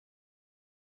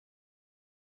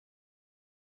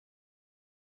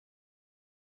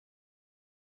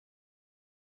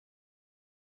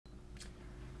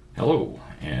Hello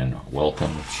and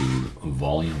welcome to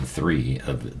volume 3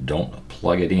 of Don't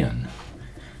Plug It In.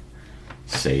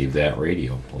 Save that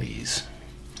radio, please.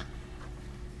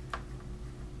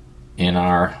 In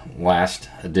our last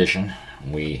edition,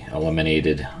 we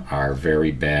eliminated our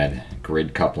very bad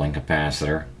grid coupling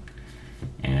capacitor,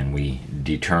 and we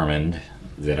determined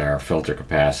that our filter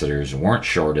capacitors weren't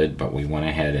shorted, but we went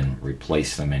ahead and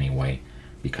replaced them anyway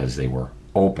because they were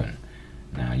open.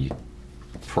 Now, you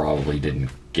probably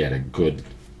didn't get a good,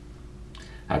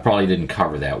 I probably didn't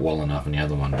cover that well enough in the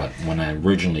other one, but when I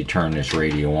originally turned this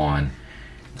radio on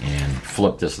and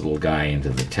flipped this little guy into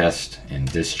the test and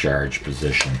discharge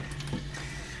position,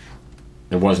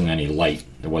 there wasn't any light,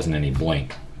 there wasn't any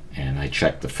blink, and I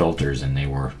checked the filters and they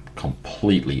were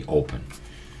completely open.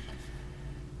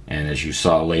 And as you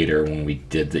saw later when we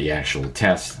did the actual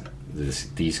test,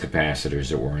 these capacitors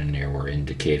that were in there were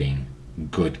indicating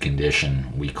good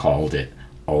condition. We called it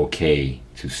okay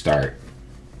to start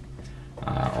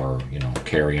or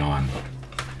carry on.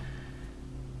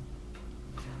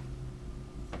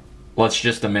 Let's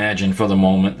just imagine for the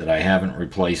moment that I haven't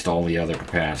replaced all the other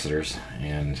capacitors,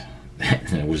 and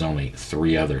there was only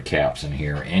 3 other caps in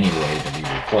here anyway to be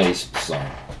replaced.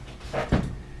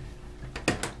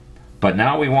 But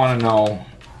now we want to know,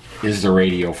 is the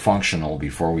radio functional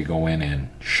before we go in and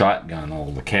shotgun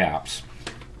all the caps?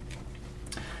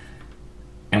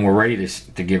 And we're ready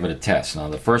to give it a test. Now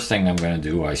the first thing I'm going to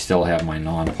do, I still have my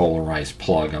non-polarized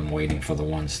plug. I'm waiting for the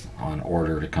ones on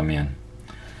order to come in.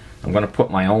 I'm going to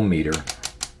put my ohm meter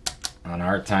on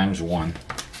R times 1.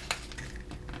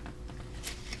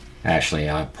 Actually,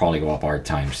 I'll probably go up R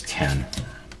times 10.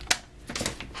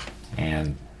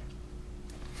 And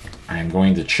I'm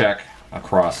going to check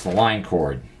across the line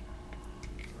cord.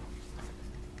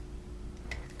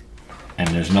 And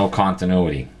there's no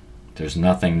continuity. There's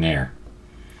nothing there.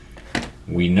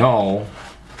 We know,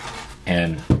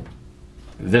 and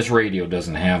this radio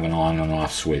doesn't have an on and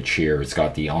off switch here. It's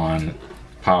got the on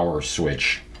power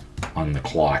switch on the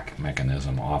clock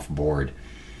mechanism off board.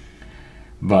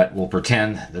 But we'll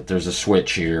pretend that there's a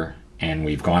switch here, and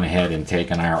we've gone ahead and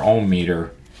taken our ohm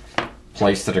meter,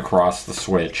 placed it across the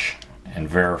switch, and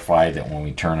verified that when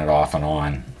we turn it off and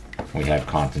on, we have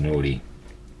continuity.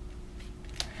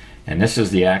 And this is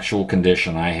the actual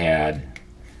condition I had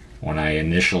when I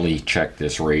initially checked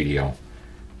this radio.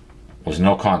 Was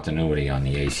no continuity on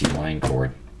the AC line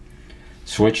cord.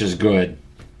 Switch is good.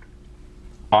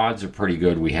 Odds are pretty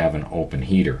good we have an open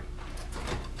heater.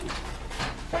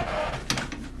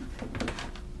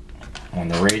 When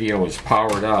the radio is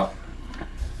powered up,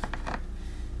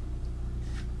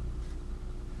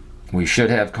 we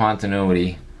should have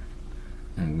continuity.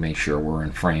 And make sure we're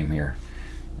in frame here.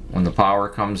 When the power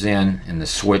comes in and the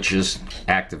switch is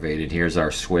activated, here's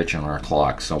our switch on our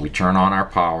clock. So we turn on our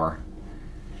power.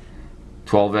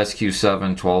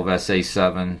 12SQ7,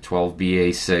 12SA7,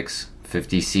 12BA6,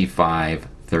 50C5,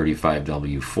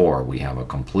 35W4. We have a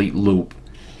complete loop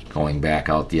going back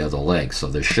out the other leg. So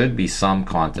there should be some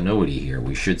continuity here.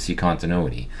 We should see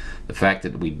continuity. The fact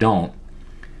that we don't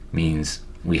means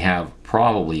we have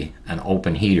probably an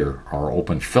open heater or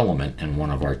open filament in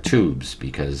one of our tubes,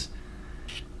 because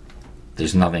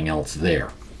there's nothing else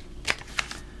there.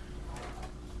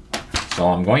 So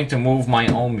I'm going to move my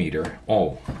ohm meter.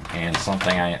 Oh, and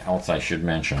something else I should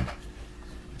mention.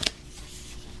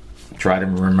 Try to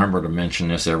remember to mention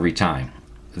this every time.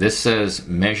 This says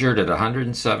measured at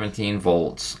 117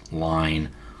 volts line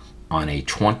on a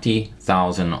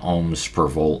 20,000 ohms per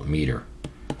volt meter.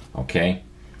 Okay?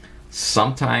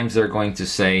 Sometimes they're going to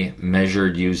say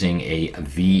measured using a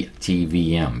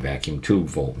VTVM, vacuum tube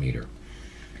voltmeter.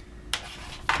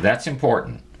 That's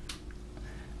important.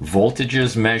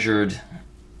 Voltages measured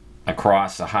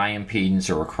across a high impedance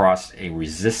or across a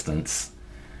resistance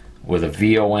with a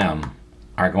VOM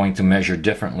are going to measure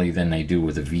differently than they do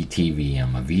with a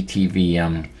VTVM. A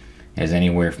VTVM has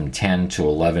anywhere from 10 to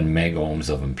 11 megohms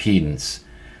of impedance,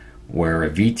 where a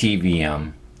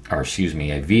VTVM, or excuse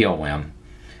me, a VOM,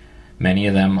 many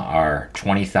of them are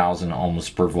 20,000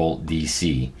 ohms per volt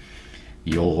DC.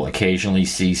 You'll occasionally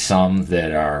see some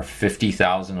that are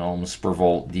 50,000 ohms per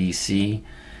volt DC.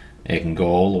 It can go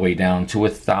all the way down to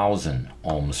 1,000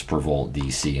 ohms per volt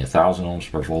DC. 1,000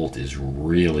 ohms per volt is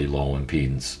really low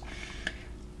impedance.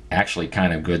 Actually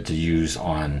kind of good to use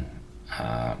on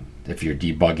if you're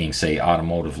debugging, say,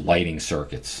 automotive lighting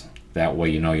circuits. That way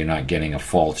you know you're not getting a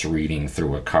false reading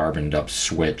through a carboned up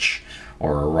switch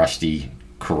or a rusty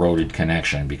corroded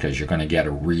connection, because you're going to get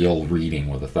a real reading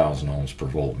with 1,000 ohms per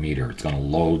volt meter. It's going to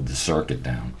load the circuit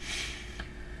down.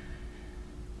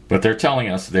 But they're telling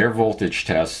us their voltage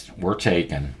tests were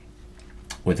taken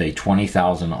with a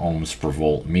 20,000 ohms per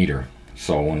volt meter.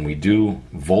 So when we do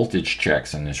voltage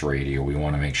checks in this radio, we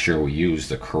want to make sure we use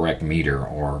the correct meter,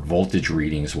 or voltage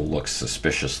readings will look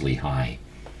suspiciously high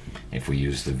if we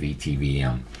use the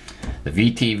VTVM. The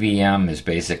VTVM is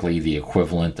basically the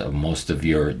equivalent of most of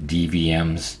your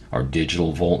DVMs, or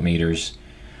digital voltmeters,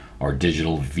 or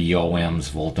digital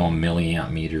VOMs, volt-ohm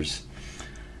milliamp meters.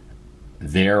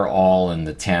 They're all in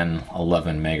the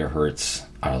 11 megaohms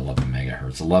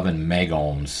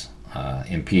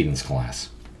impedance class.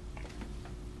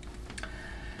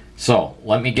 So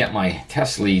let me get my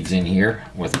test leads in here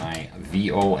with my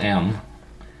VOM,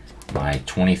 my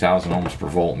 20,000 ohms per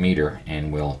volt meter,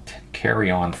 and we'll carry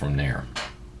on from there.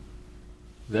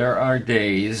 There are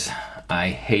days I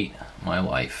hate my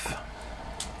life.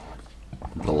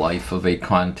 The life of a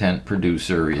content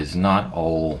producer is not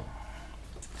all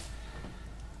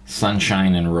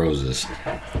sunshine and roses.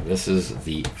 This is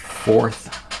the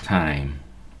 4th time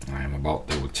I'm about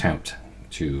to attempt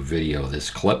to video this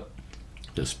clip,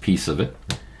 this piece of it.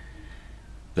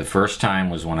 The first time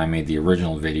was when I made the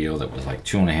original video that was like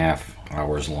 2.5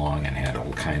 hours long and had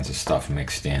all kinds of stuff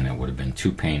mixed in. It would have been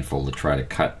too painful to try to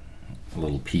cut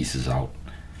little pieces out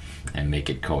and make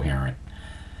it coherent.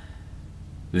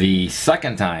 The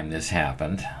second time this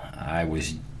happened, I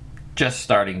was just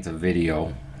starting to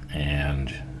video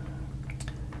and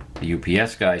the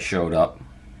UPS guy showed up,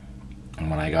 and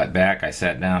when I got back I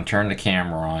sat down, turned the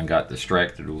camera on, got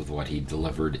distracted with what he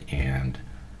delivered, and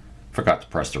forgot to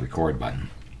press the record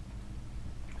button.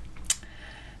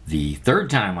 The third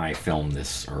time I filmed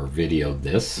this, or videoed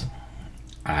this,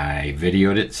 I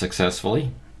videoed it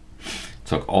successfully,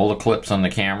 took all the clips on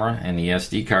the camera and the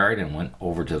SD card and went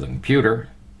over to the computer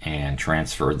and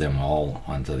transferred them all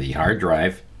onto the hard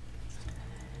drive.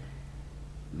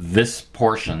 This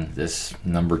portion, this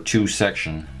number 2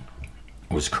 section,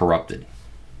 was corrupted.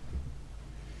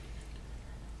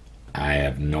 I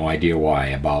have no idea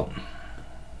why.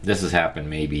 This has happened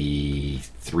maybe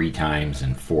 3 times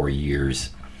in 4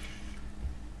 years.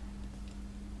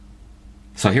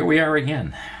 So here we are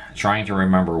again, trying to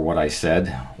remember what I said,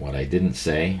 what I didn't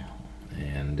say,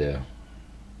 and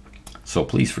so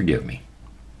please forgive me.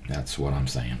 That's what I'm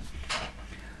saying.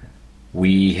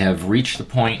 We have reached the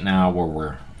point now where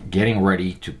we're getting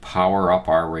ready to power up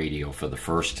our radio for the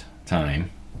first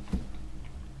time.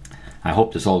 I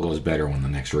hope this all goes better when the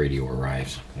next radio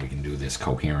arrives. We can do this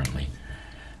coherently.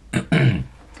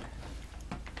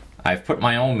 I've put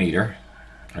my ohm meter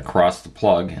across the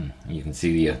plug, and you can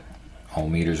see the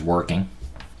ohm meter's working.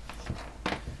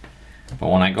 But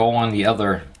when I go on the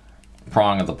other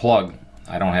prong of the plug,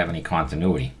 I don't have any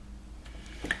continuity.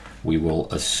 We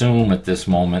will assume at this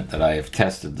moment that I have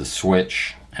tested the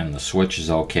switch and the switch is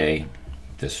okay.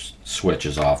 This switch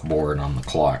is off board on the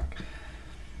clock.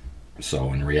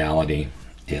 So in reality,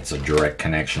 it's a direct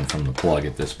connection from the plug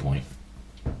at this point.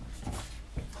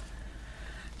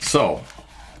 So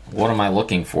what am I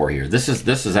looking for here? This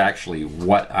is actually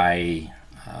what I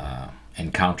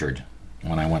encountered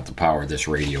when I went to power this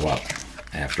radio up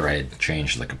after I had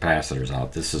changed the capacitors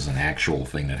out. This is an actual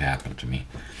thing that happened to me.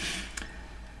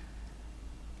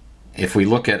 If we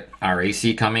look at our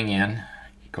AC coming in,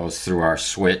 it goes through our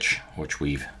switch, which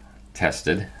we've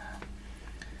tested.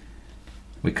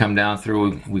 We come down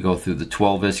through, we go through the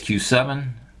 12SQ7,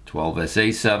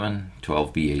 12SA7,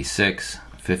 12BA6,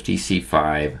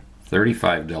 50C5,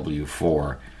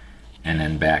 35W4, and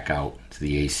then back out to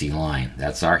the AC line.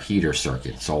 That's our heater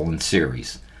circuit. It's all in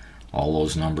series. All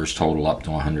those numbers total up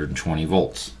to 120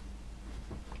 volts.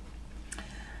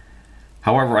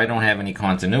 However, I don't have any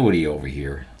continuity over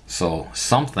here, so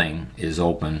something is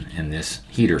open in this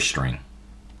heater string.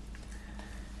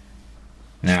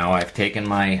 Now I've taken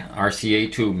my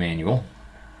RCA tube manual.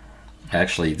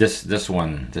 Actually, this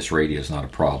radio is not a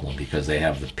problem because they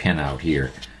have the pin out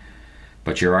here.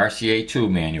 But your RCA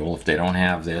tube manual, if they don't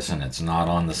have this and it's not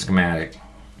on the schematic,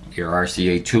 your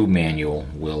RCA tube manual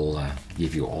will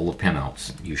give you all the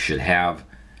pinouts. You should have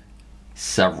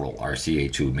several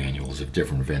RCA tube manuals of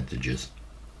different vintages.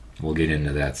 We'll get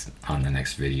into that on the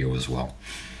next video as well.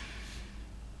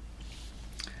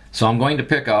 So I'm going to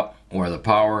pick up where the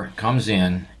power comes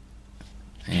in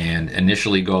and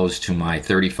initially goes to my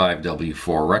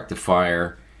 35W4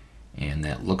 rectifier, and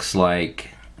that looks like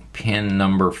pin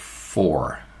number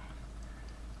 4.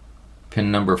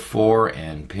 Pin number 4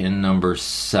 and pin number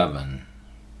 7.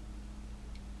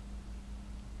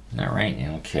 Is that right?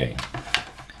 Okay.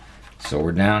 So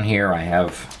we're down here. I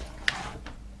have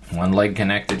one leg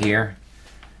connected here.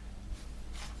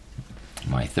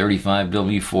 My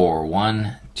 35W4.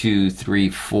 1, 2, 3,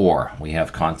 4. We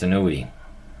have continuity.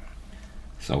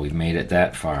 So we've made it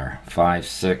that far. 5,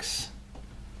 6,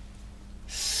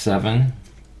 7,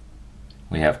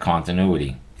 we have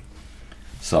continuity.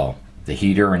 So the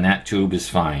heater in that tube is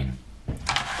fine.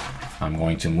 I'm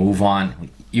going to move on.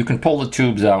 You can pull the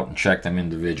tubes out and check them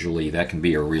individually. That can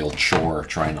be a real chore,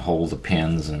 trying to hold the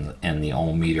pins and the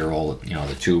ohm meter, all, you know,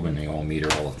 the tube and the ohm meter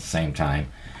all at the same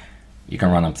time. You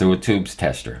can run them through a tubes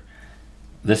tester.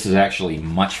 This is actually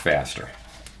much faster.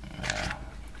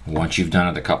 Once you've done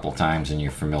it a couple times and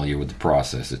you're familiar with the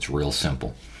process, it's real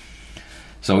simple.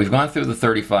 So we've gone through the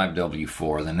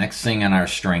 35W4. The next thing on our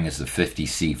string is the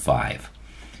 50C5.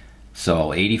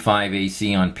 So 85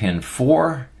 AC on pin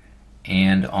 4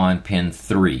 and on pin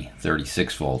 3,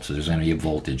 36 volts. So there's going to be a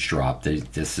voltage drop.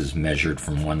 This is measured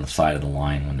from one side of the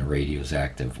line when the radio is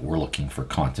active. We're looking for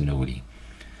continuity.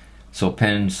 So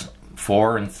pins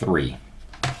 4 and 3.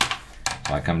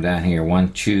 If I come down here,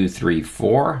 1, 2, 3,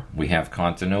 4, we have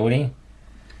continuity.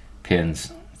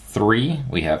 Pins 3,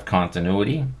 we have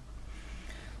continuity.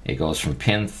 It goes from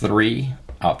pin 3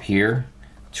 up here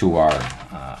to our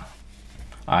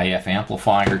IF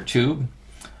amplifier tube.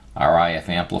 Our IF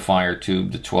amplifier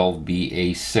tube, the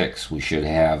 12BA6, we should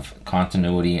have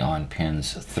continuity on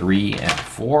pins 3 and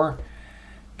 4.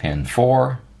 Pin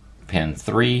 4, pin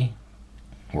 3,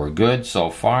 we're good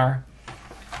so far.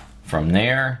 From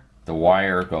there, the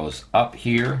wire goes up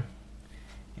here,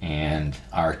 and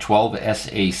our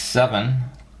 12SA7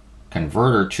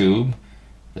 converter tube,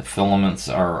 the filaments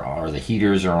the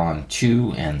heaters are on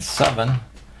 2 and 7.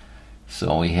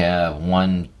 So we have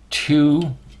 1,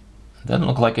 2. Doesn't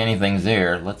look like anything's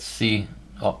there. Let's see.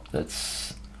 Oh,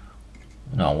 that's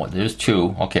no. There's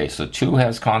 2. Okay, so 2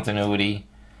 has continuity.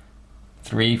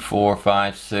 3, 4,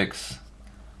 5, 6,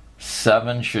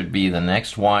 7 should be the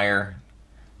next wire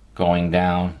going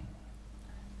down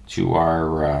to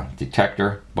our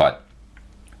detector, but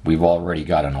we've already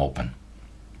got an open.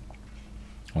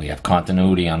 We have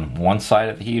continuity on one side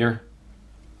of the heater,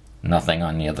 nothing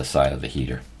on the other side of the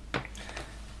heater.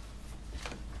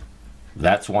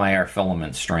 That's why our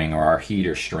filament string or our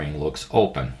heater string looks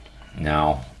open.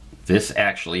 Now, this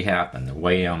actually happened. The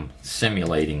way I'm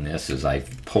simulating this is I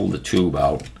pulled the tube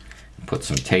out and put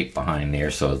some tape behind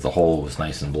there so that the hole was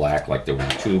nice and black like there was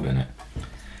a tube in it.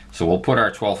 So we'll put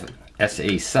our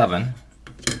 12SA7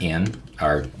 in,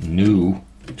 our new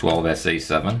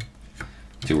 12SA7,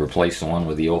 to replace the one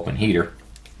with the open heater.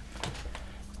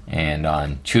 And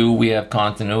on 2 we have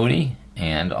continuity,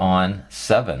 and on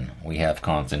 7 we have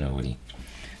continuity.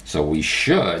 So we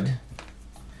should,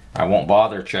 I won't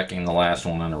bother checking the last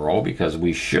one in a row because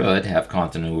we should have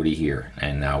continuity here,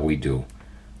 and now we do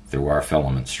through our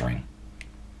filament string.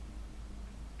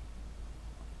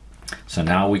 So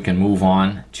now we can move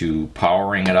on to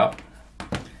powering it up,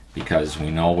 because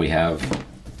we know we have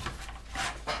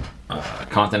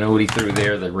continuity through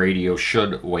there. The radio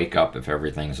should wake up if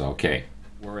everything's okay.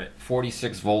 We're at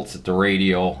 46 volts at the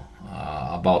radio,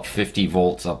 about 50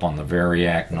 volts up on the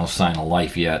Variac, no sign of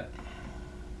life yet.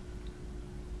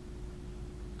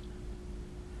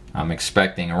 I'm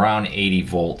expecting around 80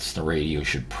 volts the radio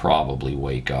should probably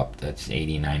wake up. That's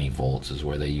 80, 90 volts is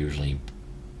where they usually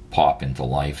pop into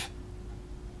life.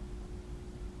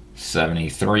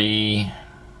 73,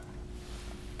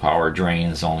 power drain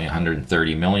is only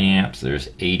 130 milliamps. There's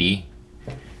 80,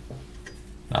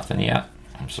 nothing yet.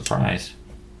 I'm surprised.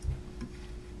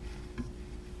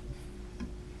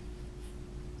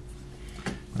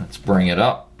 Let's bring it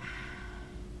up.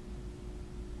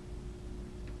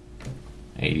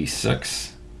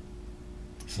 86,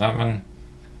 7.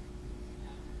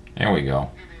 There we go.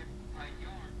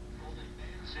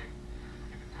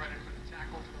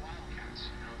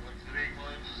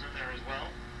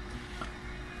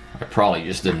 I probably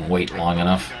just didn't wait long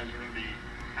enough.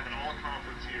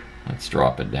 Let's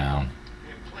drop it down.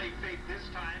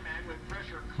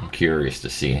 I'm curious to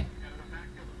see.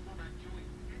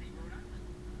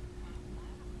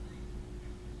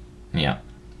 Yeah,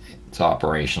 it's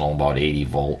operational, about 80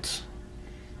 volts.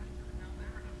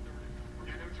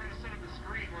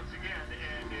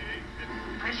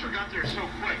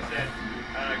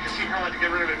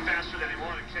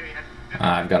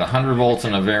 I've got 100 volts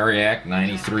on the Variac,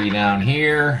 93 down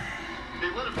here,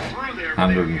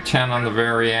 110 on the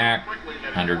Variac,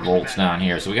 100 volts down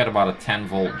here. So we got about a 10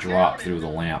 volt drop through the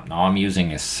lamp. Now I'm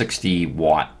using a 60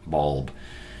 watt bulb,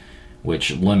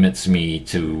 which limits me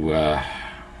to, I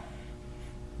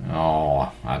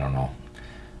don't know.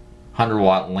 100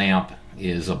 watt lamp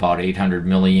is about 800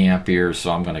 milliamperes,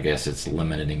 so I'm going to guess it's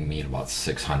limiting me to about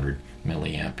 600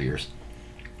 milliamperes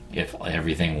if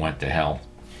everything went to hell.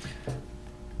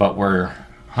 But we're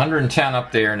 110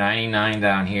 up there, 99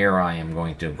 down here. I am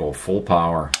going to go full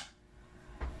power.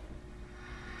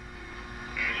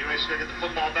 And you guys get the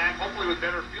football back. Hopefully with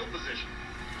better field position.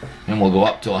 And we'll go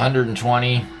up to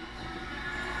 120. It's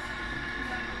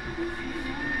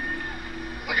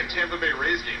like a Tampa Bay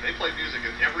Rays game. They play music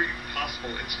in every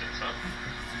possible instance, huh?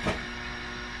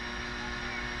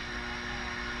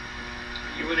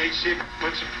 UNHC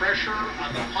put some pressure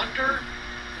on the punter.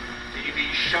 Maybe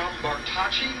Sham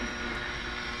Bartacci.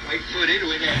 Right foot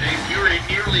into it, and they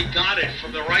nearly got it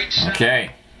from the right side.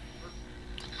 Okay.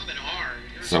 Coming hard.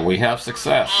 So we have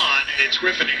success. On, and it's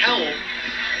Griffin Elm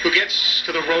who gets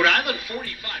to the Rhode Island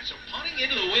 45. So punting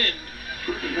into the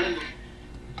wind.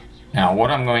 Now what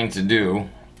I'm going to do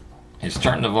is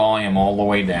turn the volume all the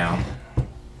way down.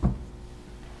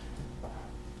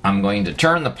 I'm going to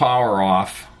turn the power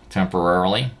off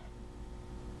temporarily.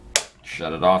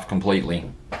 Shut it off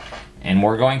completely. And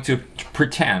we're going to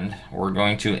pretend we're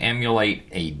going to emulate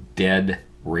a dead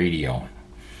radio.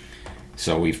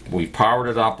 So we've powered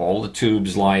it up, all the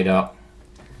tubes light up,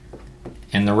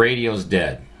 and the radio's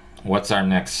dead. What's our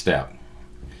next step?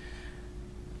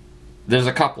 There's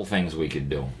a couple things we could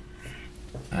do.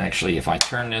 Actually, if I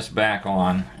turn this back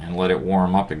on and let it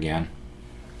warm up again,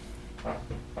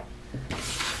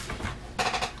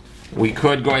 we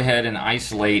could go ahead and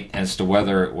isolate as to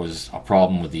whether it was a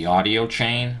problem with the audio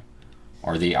chain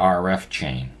or the RF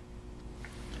chain.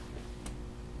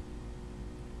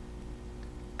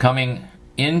 Coming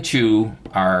into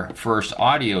our first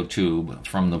audio tube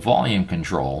from the volume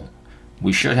control,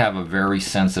 we should have a very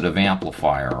sensitive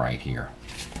amplifier right here.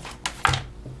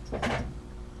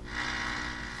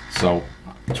 So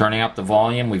turning up the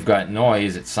volume, we've got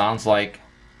noise. It sounds like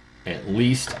at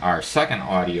least our second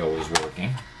audio is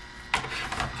working.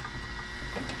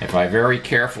 If I very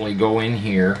carefully go in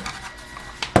here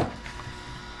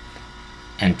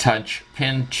and touch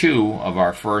pin 2 of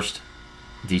our first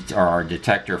our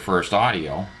detector first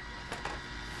audio,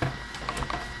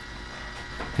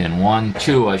 pin 1,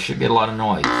 2, I should get a lot of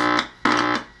noise.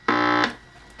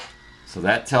 So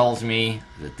that tells me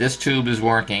that this tube is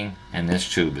working and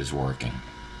this tube is working.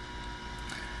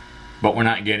 But we're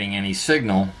not getting any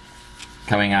signal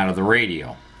coming out of the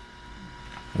radio.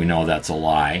 We know that's a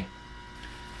lie.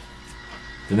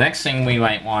 The next thing we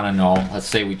might want to know, let's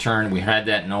say we had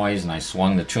that noise and I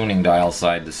swung the tuning dial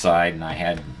side to side and I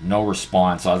had no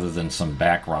response other than some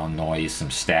background noise,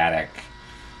 some static,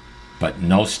 but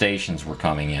no stations were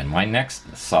coming in. My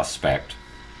next suspect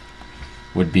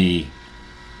would be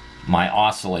my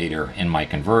oscillator in my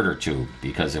converter tube,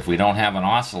 because if we don't have an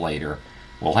oscillator,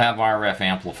 we'll have RF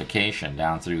amplification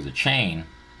down through the chain,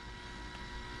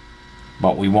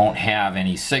 but we won't have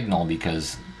any signal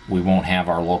because we won't have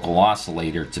our local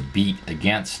oscillator to beat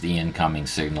against the incoming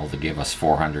signal to give us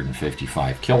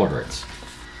 455 kilohertz.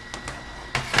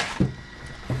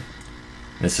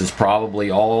 This is probably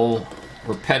all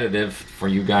repetitive for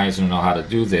you guys who know how to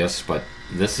do this, but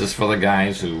this is for the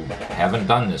guys who haven't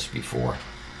done this before.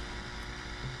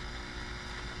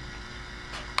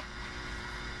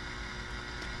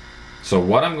 So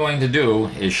what I'm going to do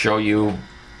is show you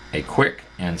a quick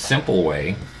and simple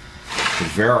way to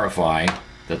verify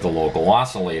that the local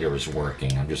oscillator is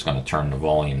working. I'm just going to turn the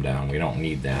volume down. We don't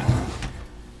need that.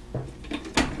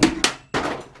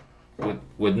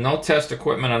 With no test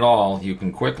equipment at all, you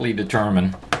can quickly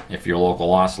determine if your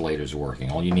local oscillator is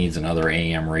working. All you need is another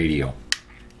AM radio.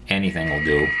 Anything will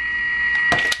do.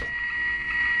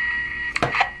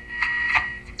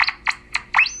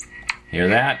 Hear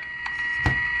that?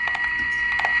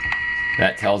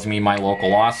 That tells me my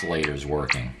local oscillator is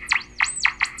working.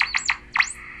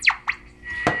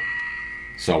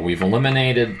 So we've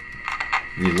eliminated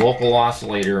the local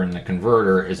oscillator in the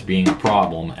converter as being a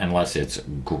problem unless it's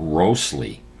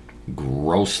grossly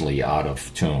out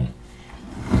of tune.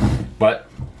 But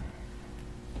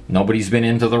nobody's been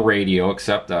into the radio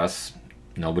except us.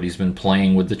 Nobody's been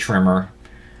playing with the trimmer.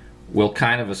 We'll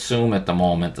kind of assume at the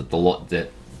moment that the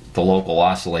local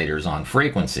oscillator is on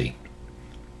frequency.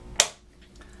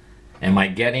 Am I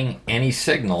getting any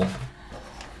signal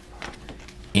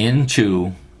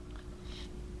into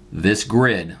this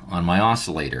grid on my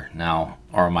oscillator now,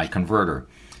 or my converter?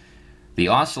 The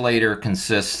oscillator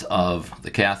consists of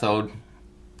the cathode,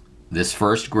 this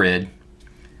first grid,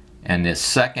 and this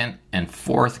second and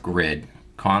fourth grid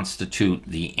constitute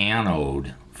the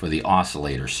anode for the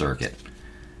oscillator circuit.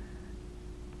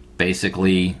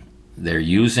 Basically, they're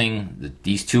using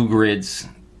these two grids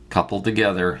coupled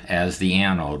together as the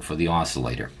anode for the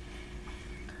oscillator.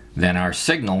 Then our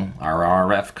signal, our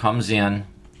RF, comes in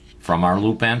from our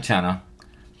loop antenna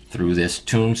through this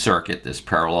tune circuit, this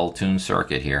parallel tune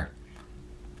circuit here,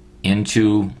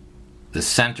 into the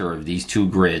center of these two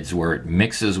grids where it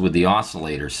mixes with the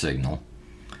oscillator signal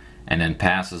and then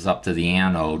passes up to the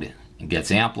anode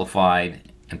gets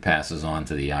amplified and passes on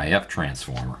to the IF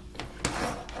transformer.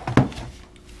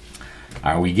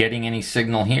 Are we getting any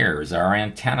signal here? Is our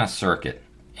antenna circuit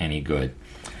any good?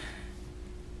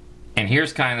 And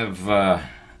here's kind of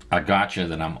a gotcha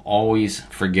that I'm always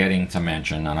forgetting to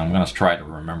mention, and I'm going to try to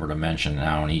remember to mention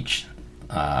now in each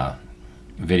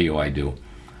video I do.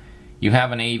 You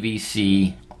have an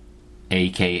AVC,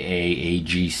 aka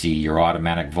AGC, your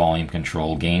automatic volume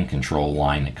control, gain control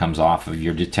line that comes off of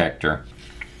your detector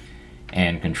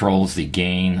and controls the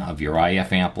gain of your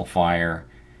IF amplifier,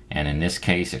 and in this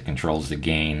case it controls the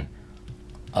gain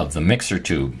of the mixer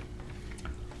tube.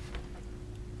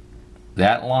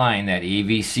 That line, that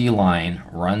AVC line,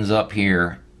 runs up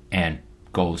here and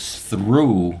goes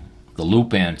through the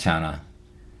loop antenna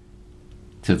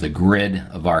to the grid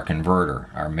of our converter,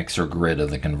 our mixer grid of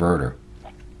the converter.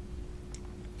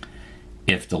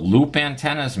 If the loop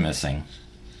antenna is missing,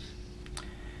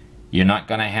 you're not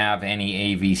going to have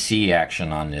any AVC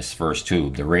action on this first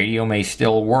tube. The radio may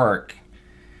still work,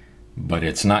 but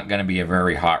it's not going to be a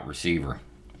very hot receiver.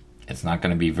 It's not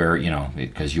going to be very,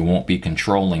 because you won't be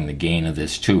controlling the gain of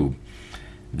this tube.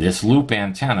 This loop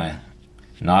antenna,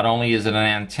 not only is it an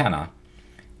antenna,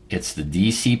 it's the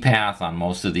DC path on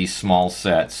most of these small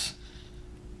sets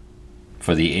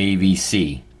for the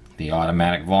AVC, the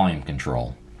automatic volume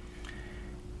control.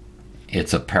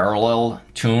 It's a parallel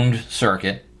tuned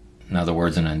circuit. In other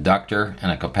words, an inductor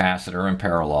and a capacitor in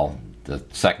parallel. The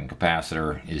second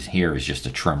capacitor is just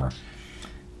a trimmer.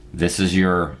 This is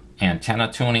your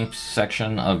antenna tuning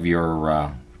section of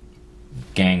your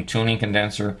gang tuning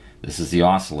condenser. This is the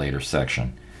oscillator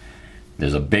section.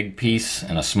 There's a big piece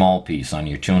and a small piece on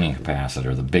your tuning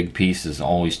capacitor. The big piece is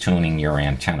always tuning your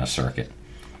antenna circuit,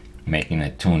 making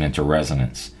it tune into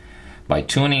resonance. By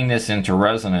tuning this into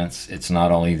resonance, it's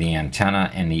not only the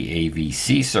antenna and the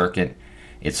AVC circuit,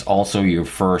 it's also your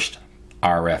first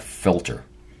RF filter.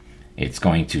 It's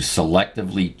going to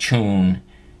selectively tune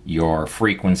your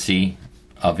frequency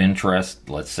of interest.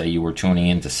 Let's say you were tuning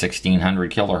into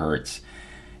 1600 kilohertz.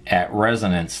 At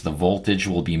resonance, the voltage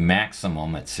will be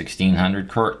maximum at 1600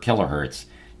 kilohertz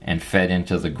and fed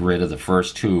into the grid of the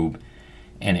first tube,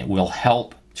 and it will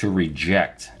help to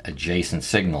reject adjacent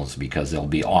signals because they'll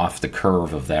be off the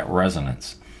curve of that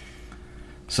resonance.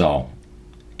 So,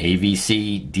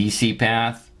 AVC, DC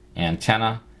path,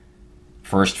 antenna,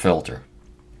 first filter.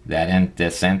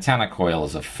 This antenna coil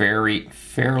is a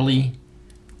fairly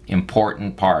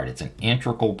important part. It's an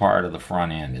integral part of the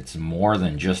front end. It's more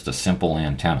than just a simple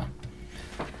antenna.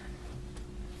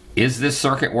 Is this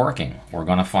circuit working? We're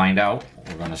going to find out.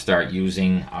 We're going to start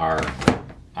using our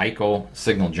ICO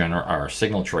signal generator, our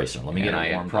signal tracer. Let me get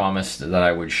it warmed. I promised that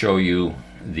I would show you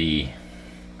the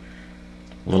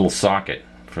little socket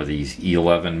for these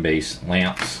E11 base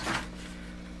lamps.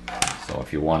 So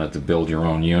if you wanted to build your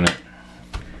own unit,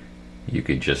 you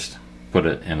could just put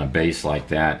it in a base like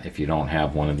that. If you don't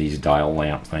have one of these dial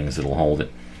lamp things that'll hold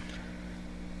it.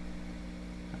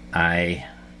 I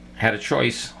had a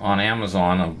choice on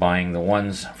Amazon of buying the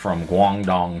ones from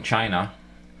Guangdong, China,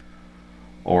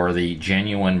 or the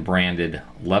genuine branded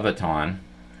Leviton.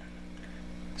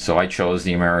 So I chose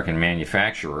the American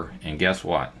manufacturer, and guess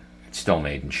what? It's still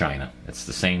made in China. It's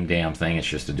the same damn thing, it's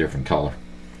just a different color.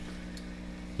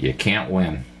 You can't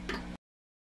win.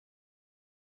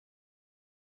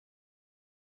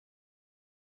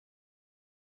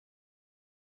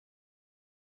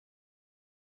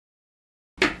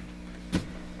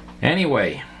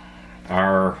 Anyway,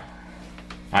 our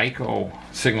ICO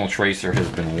signal tracer has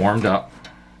been warmed up.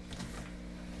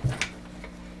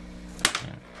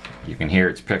 You can hear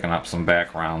it's picking up some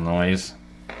background noise.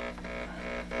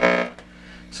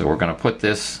 So we're going to put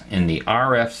this in the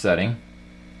RF setting.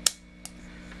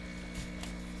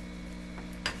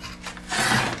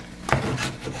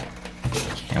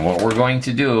 And what we're going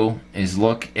to do is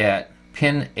look at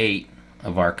pin 8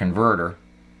 of our converter,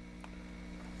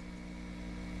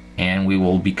 and we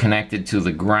will be connected to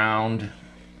the ground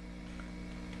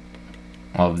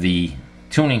of the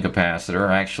tuning capacitor.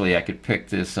 Actually, I could pick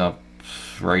this up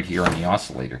right here on the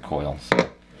oscillator coil. So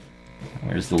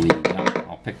where's the lead?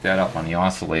 I'll pick that up on the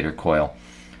oscillator coil.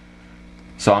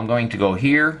 So I'm going to go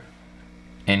here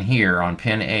and here on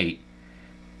pin 8,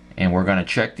 and we're going to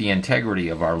check the integrity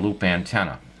of our loop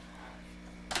antenna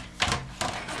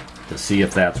to see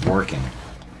if that's working.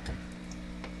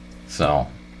 So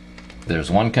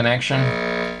there's one connection.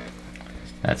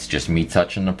 That's just me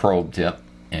touching the probe tip.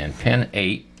 And pin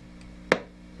 8.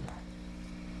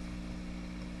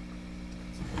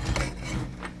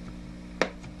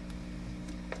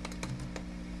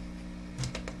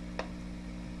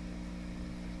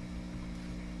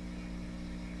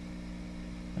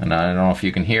 And I don't know if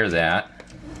you can hear that.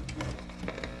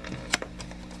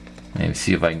 Maybe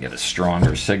see if I can get a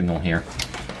stronger signal here.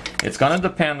 It's going to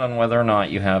depend on whether or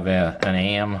not you have an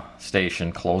AM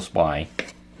station close by.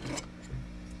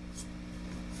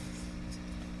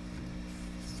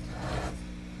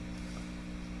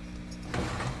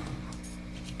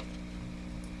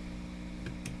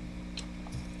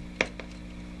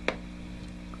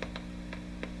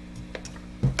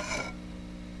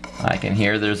 I can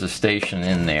hear there's a station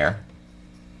in there.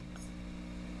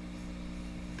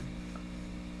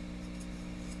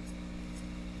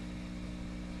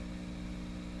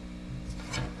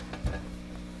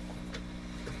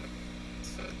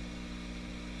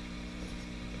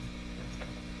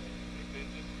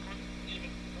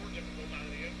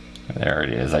 There it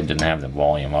is. I didn't have the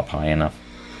volume up high enough.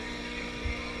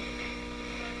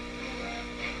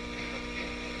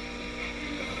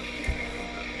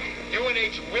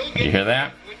 You hear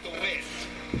that?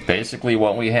 Basically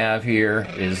what we have here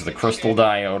is the crystal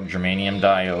diode, germanium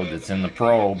diode that's in the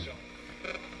probe,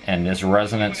 and this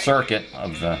resonant circuit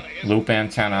of the loop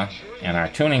antenna and our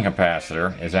tuning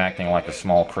capacitor is acting like a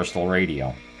small crystal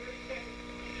radio.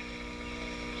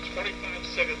 25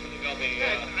 seconds ago, I think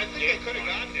I could have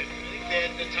gotten it. I think they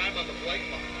had the time on the flight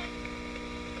clock.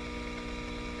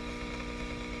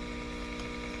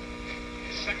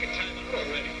 Second time out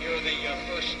already. You're the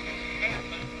first half.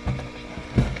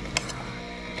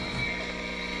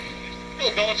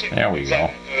 There we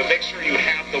go. Make sure you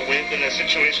have the wind in a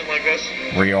situation like this.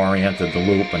 Reoriented the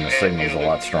loop and the signal's a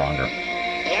lot stronger.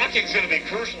 Blocking's going to be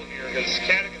crucial here because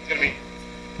static is going to be...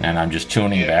 And I'm just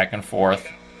tuning back and forth.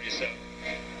 Reset.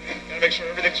 Got to make sure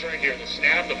everything's right here. The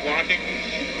snap, the blocking.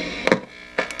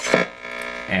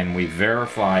 And we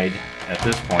verified at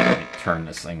this point, let me turn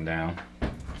this thing down.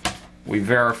 We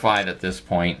verified at this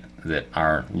point that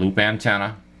our loop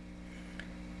antenna,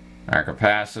 our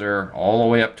capacitor, all the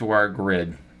way up to our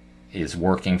grid is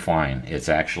working fine. It's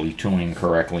actually tuning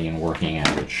correctly and working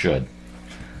as it should.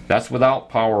 That's without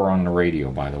power on the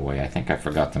radio, by the way. I think I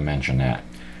forgot to mention that.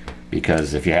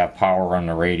 Because if you have power on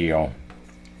the radio,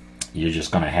 you're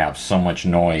just going to have so much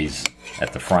noise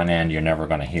at the front end, you're never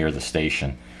going to hear the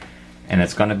station. And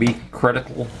it's going to be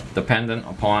critical, dependent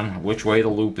upon which way the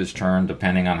loop is turned,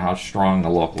 depending on how strong the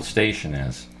local station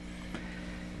is.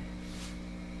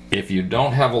 If you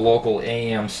don't have a local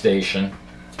AM station,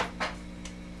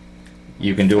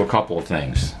 you can do a couple of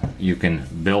things. You can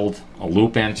build a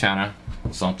loop antenna,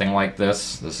 something like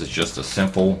this. This is just a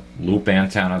simple loop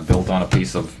antenna built on a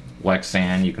piece of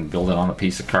Lexan. You can build it on a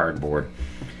piece of cardboard.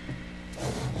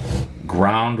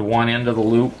 Ground one end of the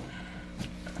loop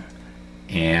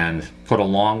and put a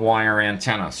long wire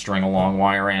antenna, string a long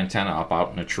wire antenna up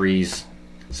out in the trees.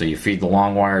 So you feed the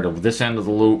long wire to this end of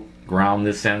the loop, ground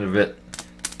this end of it.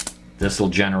 This will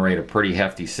generate a pretty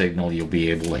hefty signal. You'll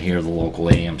be able to hear the local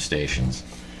AM stations.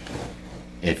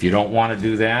 If you don't want to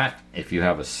do that, if you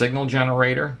have a signal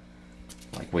generator,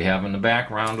 like we have in the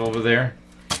background over there,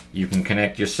 you can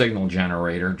connect your signal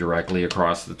generator directly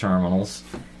across the terminals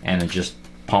and just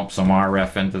pump some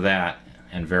RF into that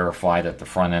and verify that the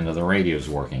front end of the radio is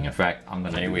working. In fact, I'm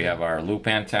going to say we have our loop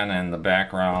antenna in the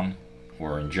background.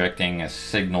 We're injecting a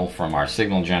signal from our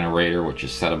signal generator, which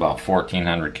is set about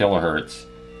 1400 kilohertz.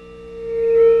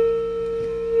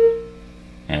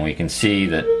 And we can see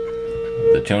that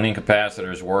the tuning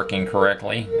capacitor is working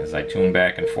correctly as I tune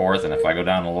back and forth, and if I go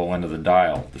down the low end of the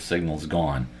dial, the signal's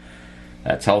gone.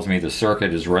 That tells me the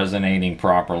circuit is resonating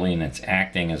properly and it's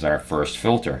acting as our first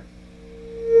filter.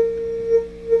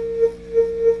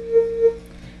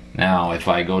 Now if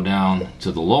I go down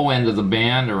to the low end of the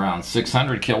band around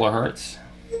 600 kilohertz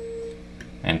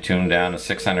and tune down to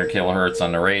 600 kilohertz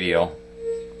on the radio,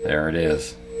 there it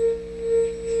is.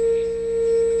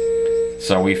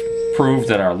 So we've proved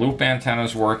that our loop antenna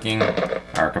is working,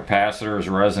 our capacitor is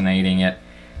resonating it,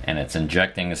 and it's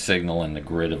injecting a signal in the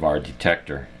grid of our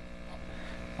detector.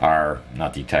 Our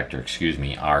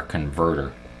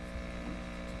converter.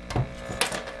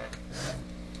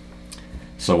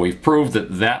 So we've proved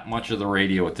that much of the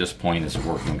radio at this point is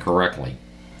working correctly.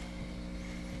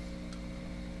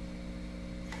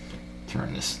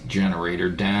 Turn this generator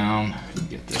down,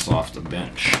 get this off the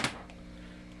bench.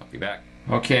 I'll be back.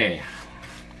 Okay.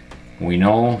 We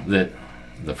know that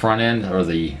the front end or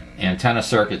the antenna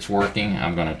circuit's working.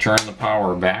 I'm going to turn the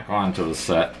power back onto the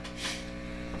set.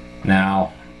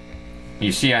 Now,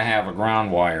 you see I have a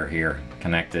ground wire here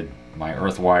connected. My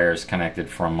earth wire is connected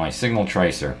from my signal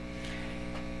tracer.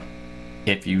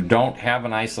 If you don't have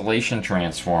an isolation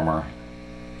transformer,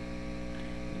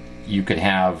 you could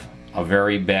have a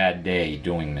very bad day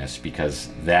doing this because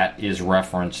that is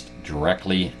referenced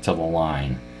directly to the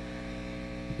line.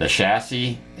 The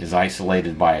chassis is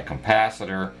isolated by a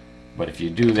capacitor, but if you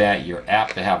do that, you're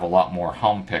apt to have a lot more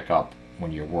hum pickup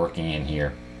when you're working in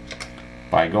here.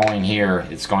 By going here,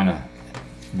 it's going to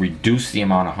reduce the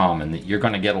amount of hum, and you're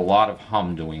going to get a lot of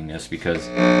hum doing this because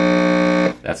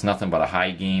that's nothing but a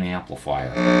high gain amplifier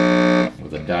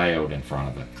with a diode in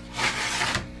front of it.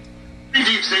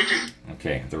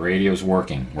 Okay, the radio's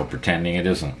working. We're pretending it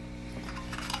isn't.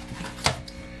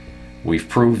 We've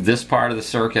proved this part of the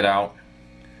circuit out.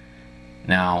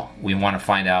 Now we want to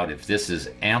find out if this is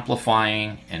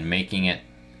amplifying and making it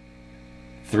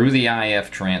through the IF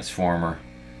transformer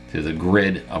to the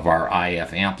grid of our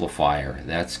IF amplifier.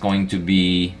 That's going to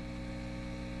be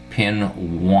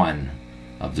pin 1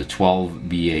 of the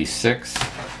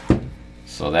 12BA6.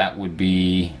 So that would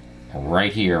be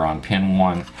right here on pin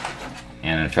 1.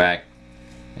 And in fact,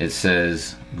 it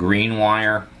says green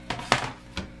wire.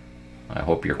 I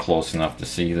hope you're close enough to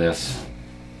see this.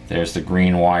 There's the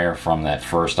green wire from that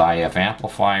first IF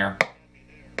amplifier,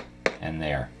 and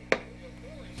there.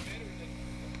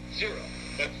 Zero.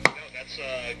 That's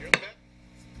you're the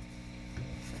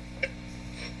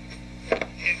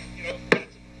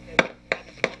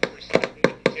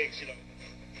it takes,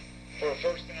 for a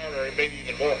first hour or maybe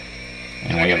even more.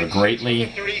 And we have a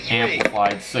greatly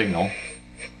amplified signal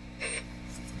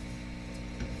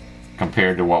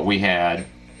compared to what we had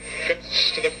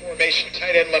to the formation,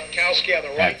 tight end Lepkowski on the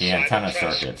right at the antenna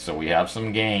circuit. So we have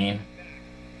some gain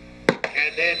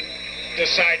and then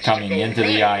decides coming to go into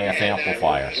the IF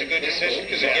amplifier. It was a good decision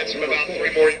because it gets him about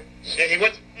 3 more. And he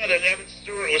went out, and Evan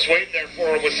Stewart was waiting there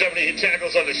for him with 78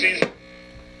 tackles on the season.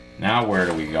 Now where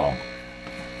do we go?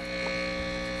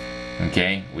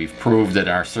 Okay, we've proved that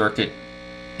our circuit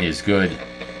is good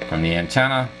from the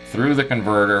antenna through the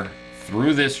converter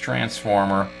through this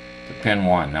transformer to pin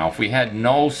 1. Now if we had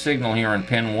no signal here in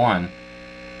pin 1,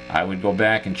 I would go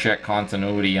back and check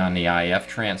continuity on the IF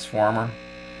transformer,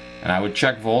 and I would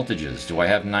check voltages. Do I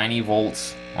have 90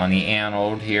 volts on the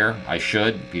anode here? I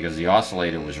should, because the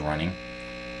oscillator was running.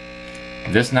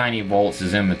 This 90 volts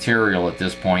is immaterial at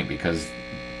this point because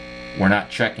we're not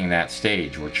checking that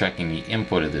stage. We're checking the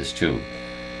input of this tube.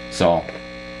 So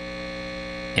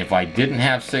if I didn't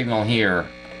have signal here,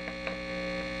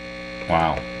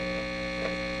 wow,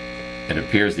 it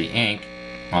appears the ink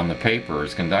on the paper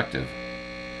is conductive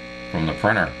from the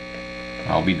printer.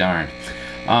 I'll be darned.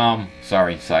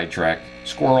 Sorry, sidetracked.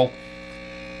 Squirrel.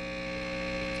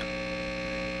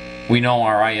 We know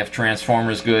our IF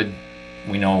transformer is good.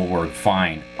 We know we're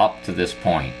fine up to this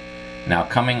point. Now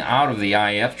coming out of the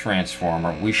IF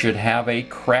transformer, we should have a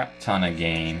crap ton of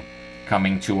gain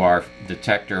coming to our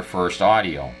detector first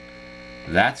audio.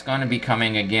 That's going to be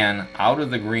coming again out of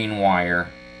the green wire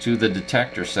to the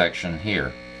detector section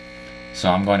here.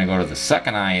 So I'm going to go to the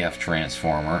second IF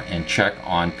transformer and check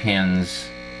on pins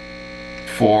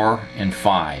 4 and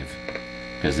 5,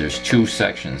 because there's 2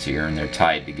 sections here and they're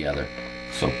tied together.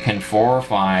 So pin 4 or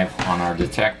 5 on our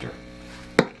detector.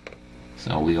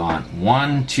 So we want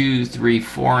 1, 2, 3,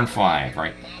 4, and 5,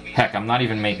 right? Heck, I'm not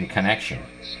even making connection.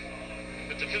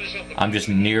 I'm just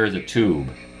near the tube.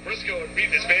 Briscoe would beat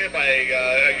this man by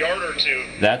a yard or 2.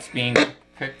 That's being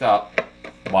picked up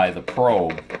by the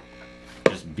probe,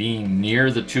 just being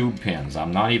near the tube pins.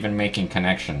 I'm not even making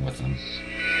connection with them.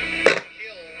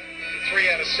 3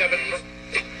 out of 7.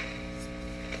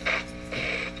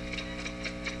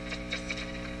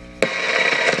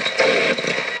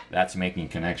 That's making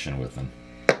connection with them.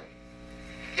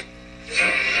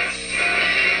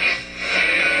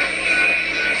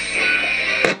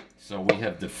 So we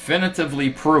have definitively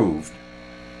proved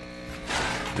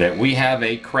that we have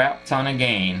a crap ton of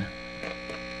gain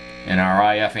in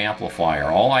our IF amplifier.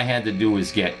 All I had to do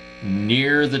was get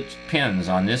near the pins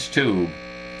on this tube,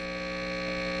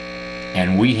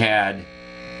 and we had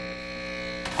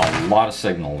a lot of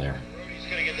signal there. Rudy's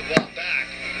going to get the ball back.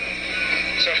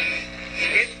 So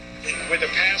with the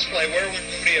pass play, where would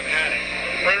Rudy have had it?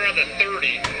 Right around the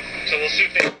 30. So we'll see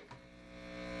if they...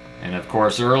 And of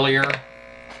course earlier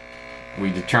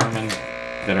we determined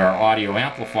that our audio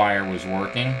amplifier was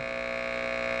working.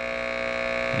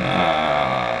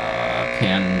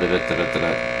 Pin,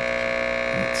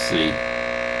 let's see.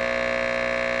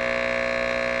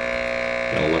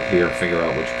 Gotta look here, figure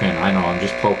out which pin. I know, I'm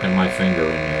just poking my finger in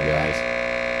there, guys.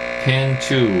 Pin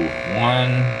 2,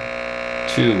 1,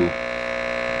 2.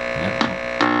 Yep.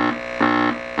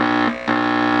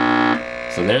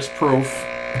 So there's proof.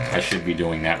 I should be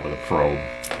doing that with a probe.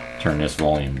 Turn this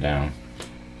volume down.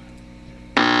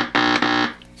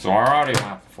 So our audio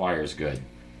amplifier is good.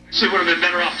 So we would have been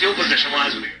better off field position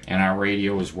wise. And our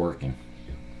radio is working.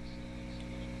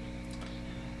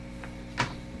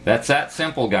 That's that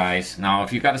simple, guys. Now,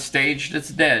 if you've got a stage that's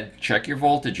dead, check your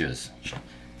voltages.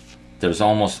 There's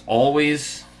almost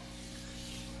always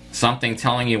something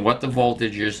telling you what the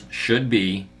voltages should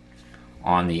be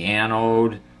on the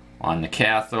anode, on the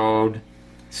cathode,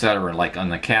 etc. Like on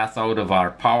the cathode of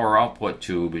our power output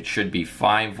tube, it should be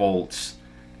 5 volts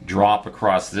drop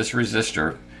across this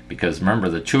resistor, because remember,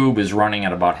 the tube is running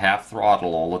at about half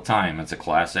throttle all the time. It's a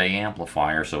Class A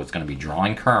amplifier, so it's going to be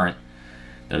drawing current.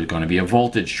 There's going to be a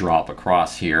voltage drop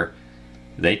across here.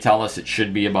 They tell us it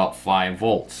should be about 5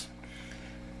 volts.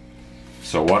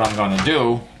 So what I'm going to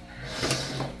do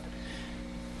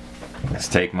is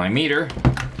take my meter.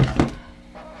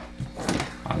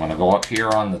 I'm going to go up here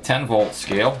on the 10 volt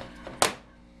scale.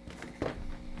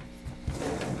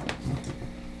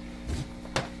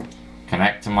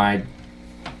 Connect to my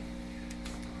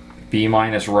B-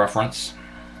 reference.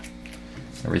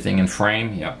 Everything in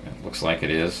frame? Yep, it looks like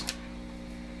it is.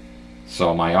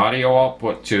 So my audio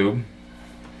output tube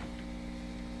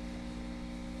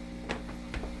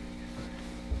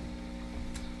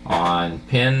on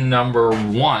pin number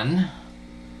 1,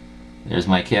 there's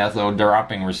my cathode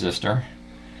dropping resistor,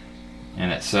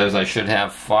 and it says I should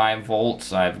have 5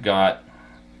 volts. I've got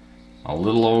a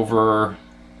little over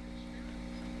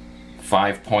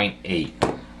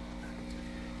 5.8.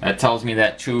 That tells me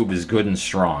that tube is good and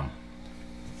strong.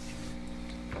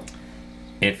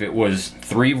 If it was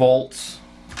 3 volts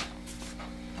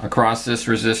across this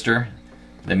resistor,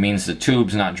 that means the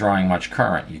tube's not drawing much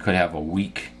current. You could have a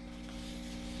weak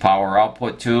power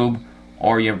output tube,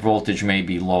 or your voltage may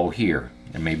be low here.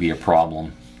 There may be a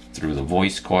problem through the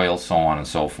voice coil, so on and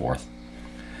so forth.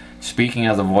 Speaking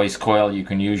of the voice coil, you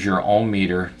can use your ohm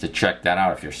meter to check that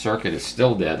out. If your circuit is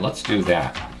still dead, let's do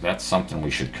that. That's something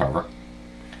we should cover.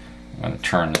 I'm going to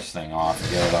turn this thing off,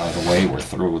 get it out of the way. We're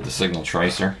through with the signal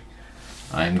tracer.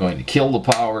 I'm going to kill the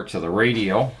power to the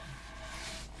radio.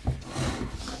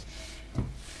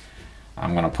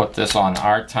 I'm going to put this on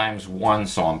R times 1,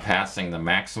 so I'm passing the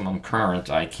maximum current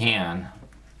I can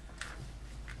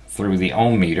through the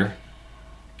ohm meter.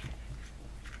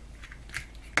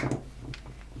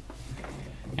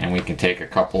 And we can take a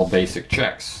couple of basic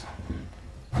checks.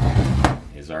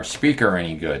 Is our speaker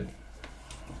any good?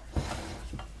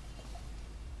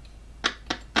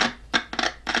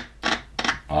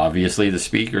 Obviously the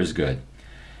speaker is good.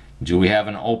 Do we have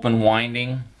an open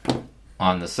winding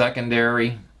on the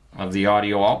secondary of the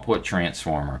audio output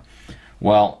transformer?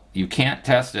 Well, you can't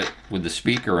test it with the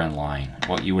speaker in line.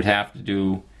 What you would have to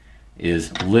do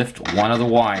is lift one of the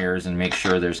wires and make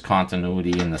sure there's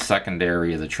continuity in the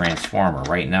secondary of the transformer.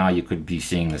 Right now you could be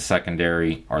seeing the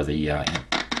secondary, or the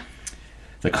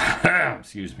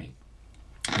excuse me,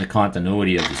 the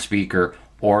continuity of the speaker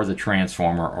or the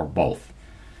transformer, or both.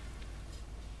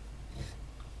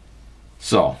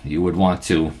 So you would want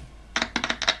to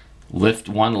lift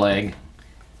one leg.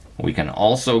 We can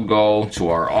also go to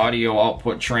our audio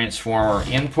output transformer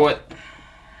input.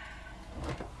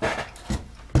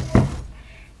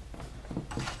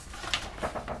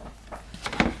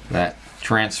 That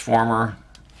transformer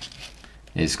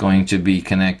is going to be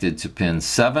connected to pin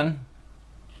 7.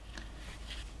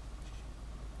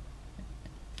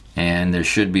 And there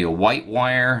should be a white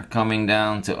wire coming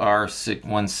down to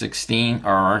R116,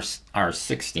 or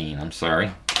R16, I'm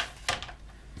sorry.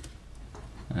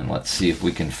 And let's see if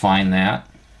we can find that.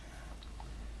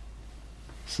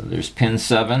 So there's pin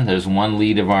 7, there's one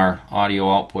lead of our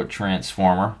audio output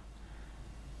transformer.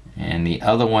 And the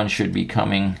other one should be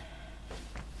coming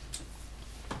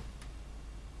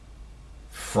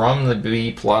from the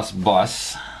B+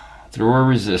 bus through a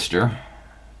resistor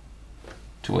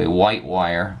to a white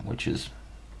wire, which is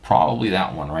probably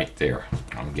that one right there,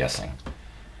 I'm guessing.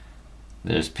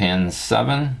 There's pin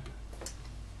 7.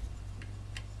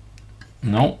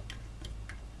 Nope.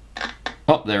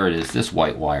 Oh, there it is, this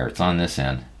white wire. It's on this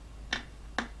end.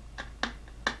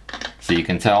 So you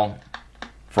can tell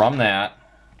from that,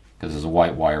 because there's a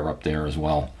white wire up there as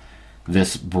well.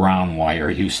 This brown wire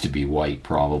used to be white,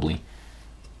 probably.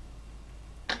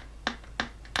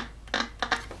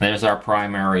 There's our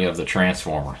primary of the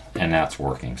transformer, and that's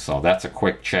working. So that's a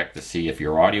quick check to see if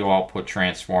your audio output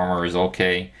transformer is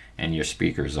okay and your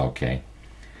speaker is okay.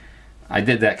 I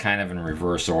did that kind of in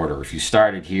reverse order. If you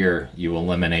started here, you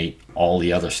eliminate all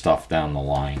the other stuff down the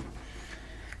line.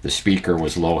 The speaker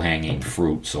was low-hanging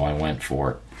fruit, so I went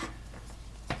for it.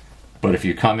 But if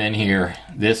you come in here,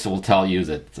 this will tell you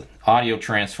that the audio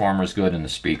transformer is good and the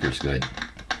speaker's good.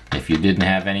 If you didn't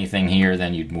have anything here,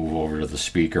 then you'd move over to the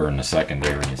speaker and the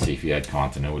secondary and see if you had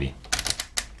continuity.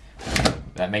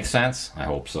 That makes sense? I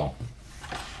hope so.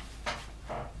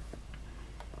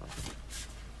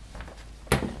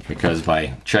 If because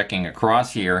by checking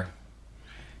across here,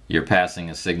 you're passing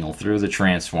a signal through the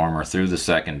transformer, through the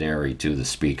secondary to the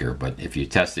speaker. But if you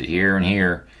test it here and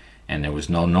here, and there was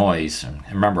no noise, and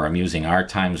remember I'm using R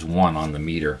times 1 on the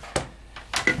meter.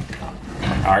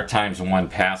 R times 1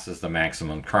 passes the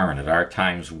maximum current. At R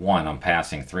times 1, I'm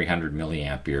passing 300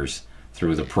 milliamperes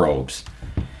through the probes.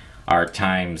 R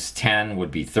times 10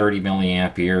 would be 30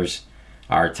 milliamperes.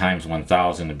 R times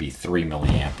 1000 would be 3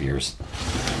 milliamperes.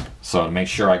 So to make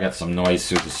sure I got some noise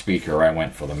through the speaker, I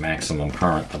went for the maximum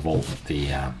current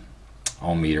the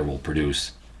ohm meter will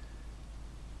produce.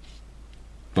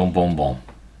 Boom, boom, boom.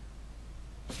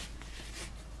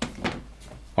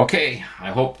 Okay,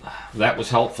 I hope that was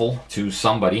helpful to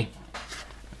somebody.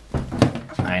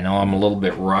 I know I'm a little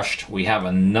bit rushed. We have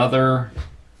another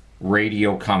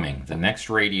radio coming. The next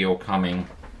radio coming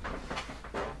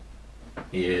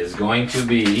is going to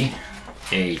be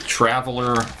a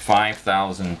Traveler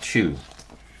 5002.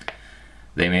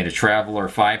 They made a Traveler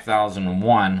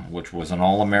 5001, which was an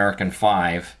All-American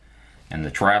 5, and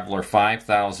the Traveler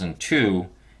 5002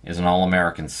 is an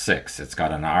All-American 6. It's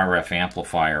got an RF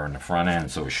amplifier in the front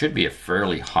end, so it should be a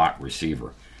fairly hot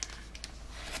receiver.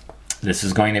 This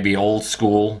is going to be old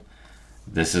school.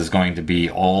 This is going to be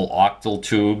all octal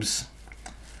tubes.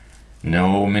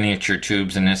 No miniature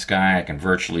tubes in this guy. I can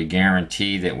virtually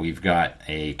guarantee that we've got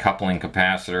a coupling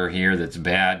capacitor here that's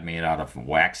bad, made out of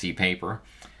waxy paper.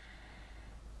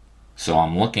 So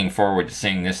I'm looking forward to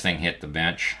seeing this thing hit the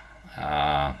bench.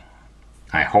 I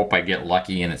hope I get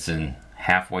lucky and it's in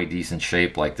halfway decent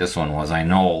shape like this one was. I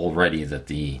know already that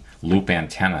the loop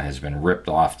antenna has been ripped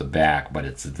off the back, but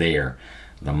it's there.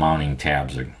 The mounting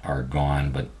tabs are gone,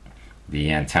 but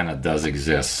the antenna does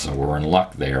exist, so we're in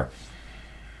luck there.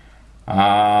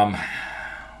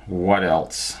 What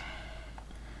else?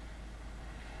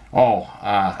 Oh,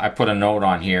 I put a note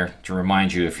on here to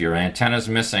remind you, if your antenna's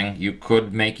missing, you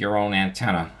could make your own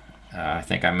antenna. I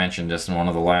think I mentioned this in one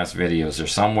of the last videos. They're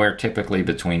somewhere typically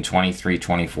between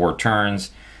 23-24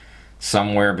 turns,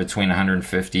 somewhere between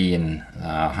 150 and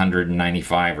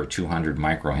 195 or 200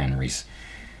 microhenries.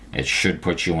 It should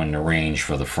put you in the range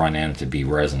for the front end to be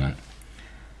resonant.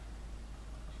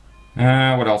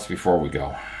 What else before we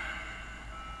go?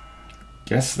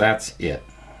 Guess that's it.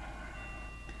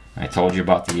 I told you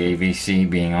about the AVC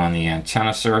being on the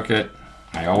antenna circuit.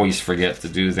 I always forget to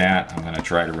do that. I'm going to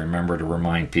try to remember to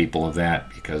remind people of that,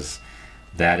 because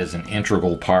that is an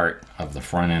integral part of the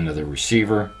front end of the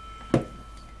receiver.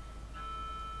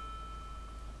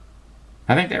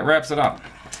 I think that wraps it up.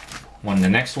 When the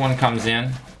next one comes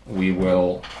in, we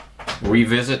will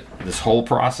revisit this whole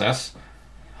process.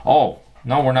 Oh,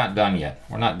 no, we're not done yet.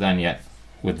 We're not done yet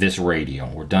with this radio.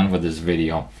 We're done with this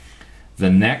video. The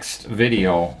next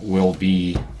video will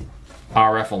be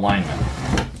RF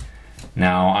alignment.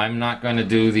 Now, I'm not going to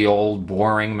do the old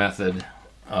boring method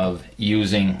of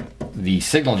using the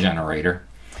signal generator.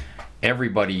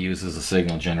 Everybody uses a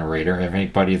signal generator.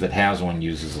 Everybody that has one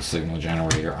uses a signal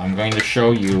generator. I'm going to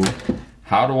show you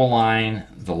how to align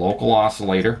the local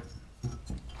oscillator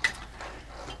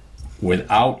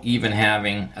without even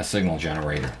having a signal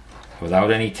generator,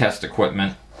 without any test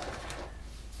equipment.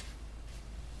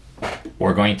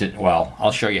 We're going to, well,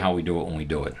 I'll show you how we do it when we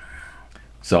do it.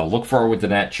 So look forward to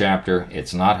that chapter.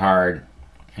 It's not hard.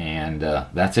 And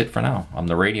that's it for now. I'm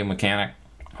the Radio Mechanic.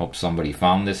 Hope somebody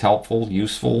found this helpful,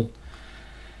 useful,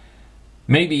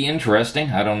 maybe interesting.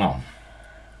 I don't know.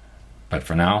 But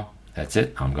for now, that's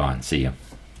it. I'm gone. See you.